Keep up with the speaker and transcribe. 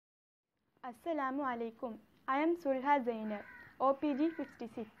Assalamu alaikum. I am Sulha Zainab,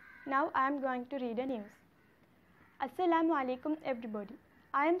 OPG56. Now I am going to read the news. Assalamu alaikum everybody.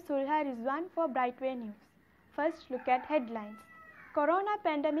 I am Sulha Rizwan for Brightway News. First look at headlines. Corona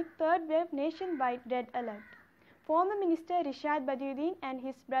pandemic third wave nationwide red alert. Former Minister Rishad Badiuddin and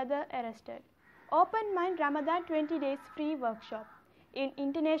his brother arrested. Open Mind Ramadan 20 days free workshop. In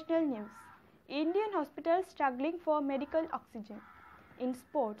international news, Indian hospitals struggling for medical oxygen. In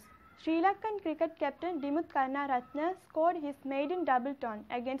sports, Sri Lankan cricket captain Dimuth Karnaratne scored his maiden double ton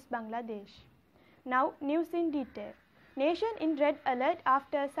against Bangladesh. Now news in detail. Nation in red alert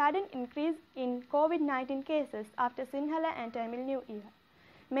after sudden increase in COVID-19 cases after Sinhala and Tamil New Year.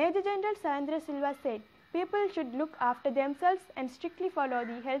 Major General Sarendra Silva said people should look after themselves and strictly follow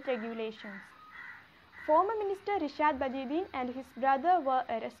the health regulations. Former Minister Rishad Badiuddin and his brother were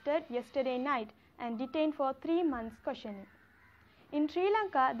arrested yesterday night and detained for 3 months questioning. In Sri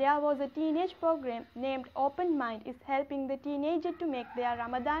Lanka, there was a teenage program named Open Mind is helping the teenagers to make their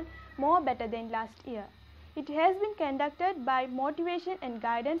Ramadan more better than last year. It has been conducted by Motivation and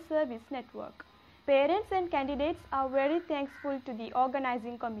Guidance Service Network. Parents and candidates are very thankful to the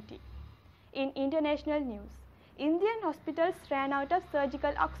organizing committee. In international news, Indian hospitals ran out of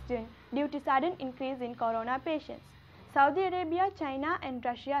surgical oxygen due to sudden increase in corona patients. Saudi Arabia, China and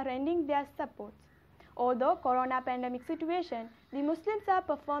Russia rending their supports. Although corona pandemic situation, the Muslims are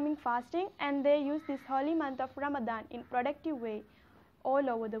performing fasting and they use this holy month of Ramadan in productive way all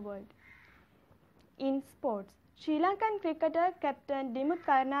over the world. In sports, Sri Lankan cricketer captain Dimuth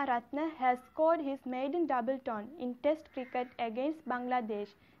Karnaratne has scored his maiden double ton in Test cricket against Bangladesh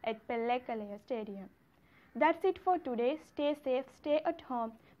at Pellekalaya Stadium. That's it for today. Stay safe, stay at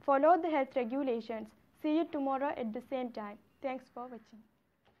home, follow the health regulations. See you tomorrow at the same time. Thanks for watching.